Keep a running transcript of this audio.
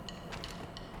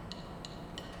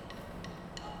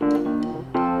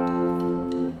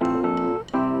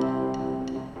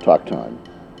Talk Time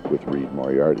with Reed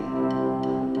Moriarty.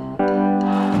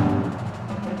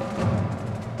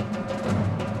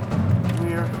 We're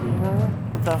here,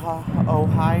 the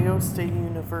Ohio State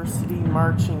University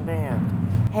Marching Band.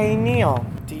 Hey Neil,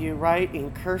 do you write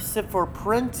in cursive or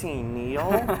printing,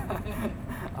 Neil?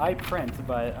 I print,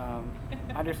 but I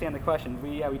understand the question.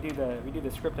 We do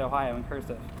the script Ohio in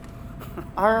cursive.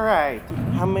 All right.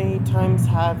 How many times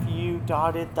have you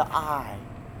dotted the I?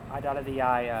 I dotted the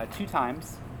I 2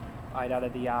 times. I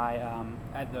dotted the I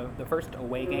at the first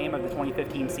away game of the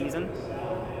 2015 season.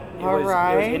 It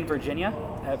was in Virginia,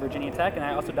 at Virginia Tech, and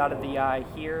I also dotted the I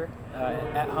here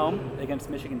at home against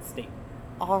Michigan State.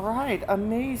 All right,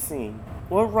 amazing.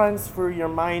 What runs through your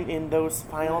mind in those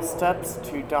final steps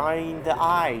to dotting the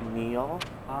I, Neil?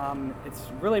 It's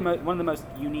really one of the most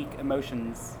unique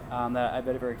emotions that I've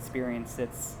ever experienced.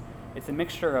 It's a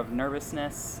mixture of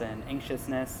nervousness and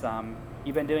anxiousness.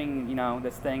 You've been doing,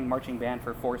 this thing, marching band,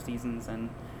 for 4 seasons,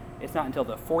 and it's not until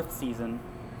the 4th season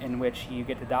in which you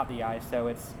get to dot the I, so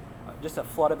it's just a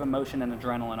flood of emotion and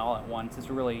adrenaline all at once. It's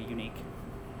really unique.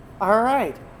 All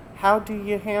right. How do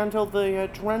you handle the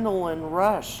adrenaline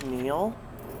rush, Neil?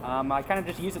 I kind of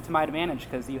just use it to my advantage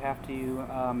because you have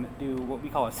to do what we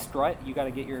call a strut. You got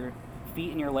to get your feet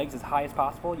and your legs as high as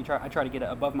possible. I try to get it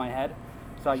above my head.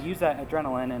 So I use that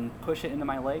adrenaline and push it into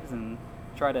my legs and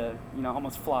try to,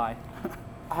 almost fly.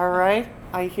 All right.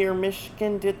 I hear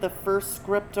Michigan did the first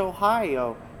script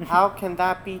Ohio. How can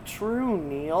that be true,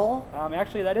 Neil?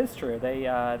 Actually, that is true. They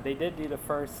did do the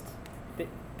first.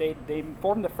 They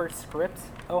formed the first script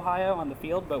Ohio on the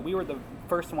field, but we were the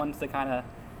first ones to kind of,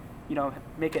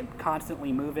 make it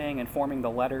constantly moving and forming the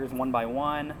letters one by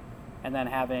one, and then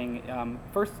having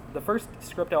the first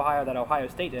script Ohio that Ohio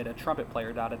State did, a trumpet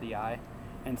player dotted the I,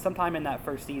 and sometime in that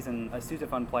first season, a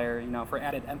sousaphone player, for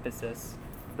added emphasis,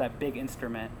 that big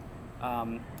instrument,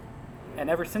 and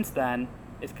ever since then,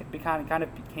 it's kind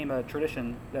of became a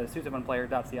tradition that a sousaphone player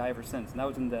dots the I ever since, and that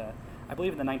was I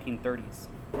believe in the 1930s.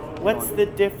 What's the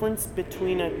difference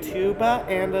between a tuba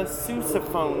and a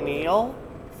sousaphone, Neil?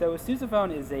 So a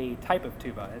sousaphone is a type of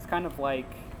tuba. It's kind of like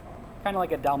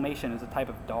a Dalmatian is a type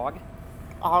of dog.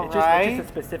 It's just a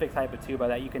specific type of tuba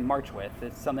that you can march with.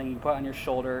 It's something you put on your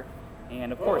shoulder,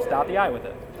 and of course, dot the I with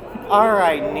it. All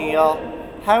right, Neil.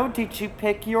 How did you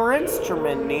pick your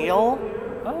instrument, Neil?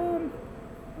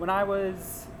 When I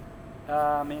was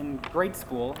in grade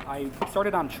school, I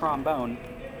started on trombone,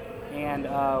 and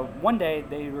one day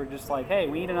they were just like, "Hey,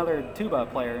 we need another tuba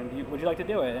player. Would you like to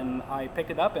do it?" And I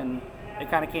picked it up, and it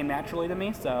kind of came naturally to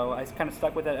me, so I kind of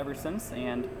stuck with it ever since,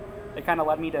 and it kind of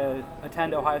led me to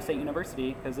attend Ohio State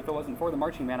University, because if it wasn't for the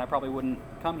marching band, I probably wouldn't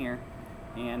come here,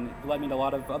 and it led me to a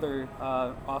lot of other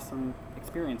awesome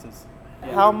experiences.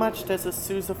 Yeah. How much does a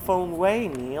sousaphone weigh,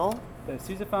 Neil? The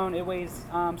sousaphone, it weighs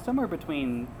somewhere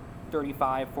between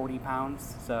 35, 40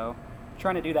 pounds, so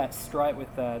trying to do that strut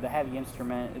with the heavy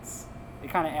instrument, it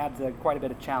kind of adds quite a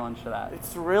bit of challenge to that.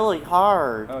 It's really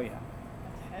hard. Oh yeah,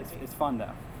 it's fun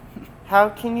though. How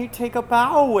can you take a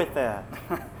bow with it?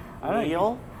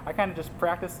 Neil? I kind of just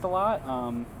practiced a lot.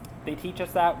 They teach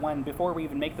us that before we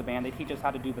even make the band, they teach us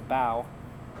how to do the bow.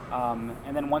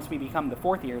 And then once we become the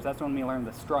 4th years, that's when we learn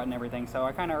the strut and everything. So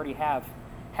I kind of already have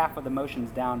half of the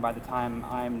motions down by the time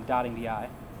I'm dotting the I.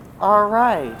 All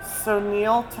right. So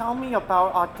Neil, tell me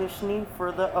about auditioning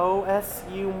for the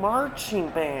OSU marching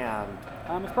band.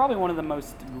 It's probably one of the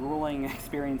most grueling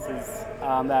experiences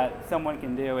that someone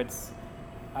can do. It's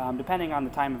depending on the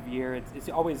time of year. It's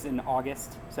always in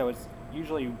August, so it's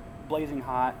usually blazing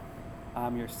hot.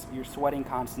 You're sweating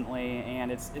constantly,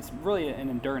 and it's really an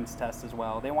endurance test as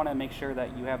well. They want to make sure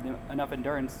that you have enough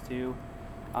endurance to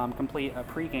complete a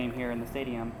pregame here in the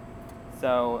stadium.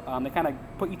 So they kind of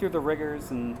put you through the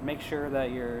rigors and make sure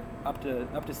that you're up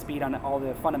to speed on all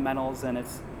the fundamentals, and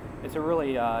it's a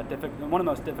really one of the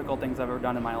most difficult things I've ever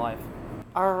done in my life.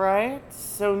 All right.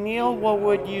 So Neil, what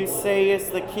would you say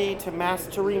is the key to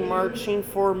mastering marching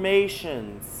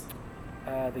formations?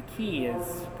 The key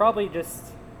is probably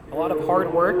just a lot of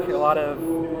hard work, a lot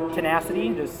of tenacity,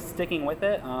 just sticking with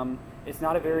it. It's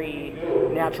not a very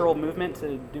natural movement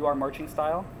to do our marching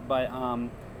style, but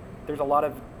there's a lot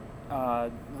of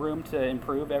room to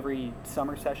improve every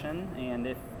summer session, and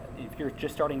if you're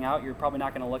just starting out, you're probably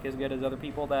not going to look as good as other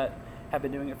people that have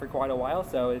been doing it for quite a while.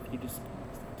 So if you just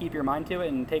keep your mind to it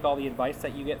and take all the advice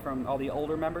that you get from all the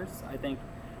older members, I think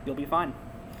you'll be fine.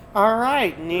 All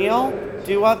right, Neil,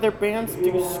 do other bands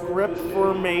do script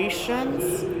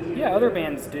formations? Yeah, other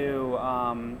bands do.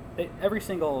 Every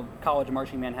single college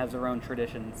marching band has their own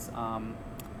traditions.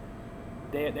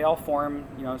 They all form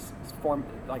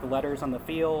like letters on the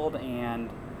field, and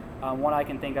one I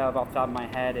can think of off the top of my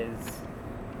head is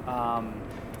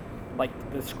like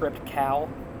the script Cal.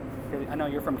 I know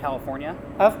you're from California.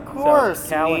 Of course, So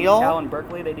Cal Neil. and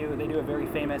Berkeley, they do a very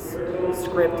famous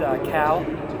script, Cal,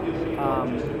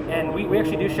 and we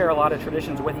actually do share a lot of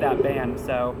traditions with that band.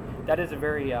 So that is a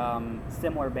very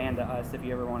similar band to us. If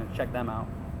you ever want to check them out.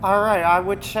 All right, I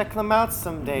would check them out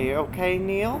someday. Okay,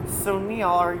 Neil. So, Neil,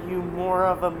 are you more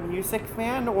of a music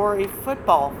fan or a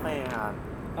football fan?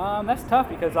 That's tough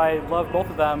because I love both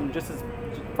of them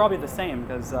probably the same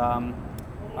because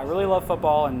I really love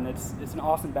football and it's an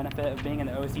awesome benefit of being in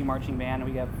the OSU marching band.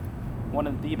 We have one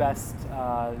of the best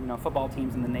football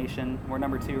teams in the nation. We're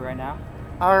number 2 right now.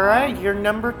 All right, you're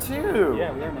number 2.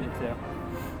 Yeah, we are number 2.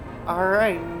 All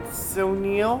right, so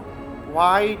Neil,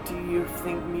 why do you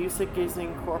think music is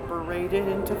incorporated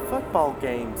into football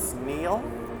games, Neil?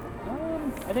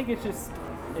 I think it's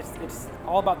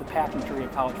all about the pageantry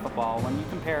of college football. When you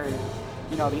compare,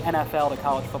 the NFL to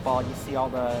college football, you see all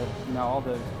the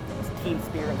team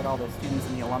spirit that all the students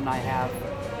and the alumni have.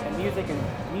 And music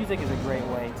is a great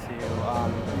way to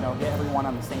get everyone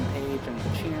on the same page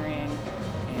and cheering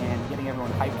and getting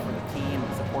everyone hyped for the team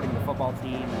and supporting the football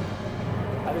team.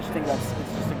 And I just think it's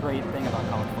just a great thing about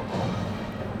college football.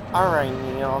 All right,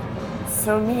 Neil.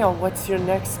 So, Neil, what's your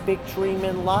next big dream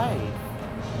in life?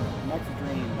 Next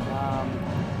dream.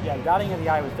 Dotting of the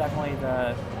I was definitely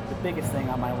the biggest thing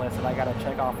on my list that I got to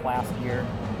check off last year.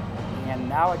 And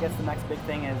now I guess the next big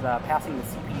thing is passing the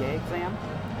CPA exam.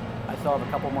 I still have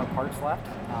a couple more parts left.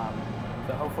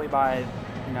 So hopefully by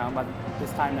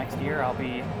this time next year, I'll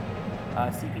be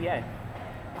CPA.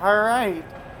 All right.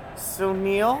 So,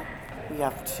 Neil, we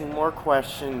have 2 more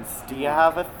questions. Do you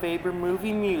have a favorite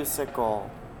movie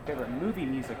musical? Favorite movie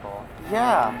musical?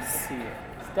 Yes. Let's see.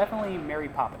 It's definitely Mary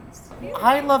Poppins.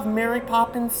 I love Mary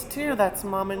Poppins too. That's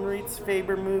Mom and Reed's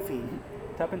favorite movie.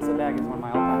 Tuppence the Bag is one of my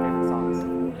all-time favorite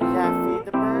songs. Yeah, Feed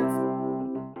the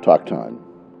Birds. Talk Time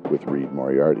with Reed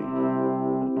Moriarty.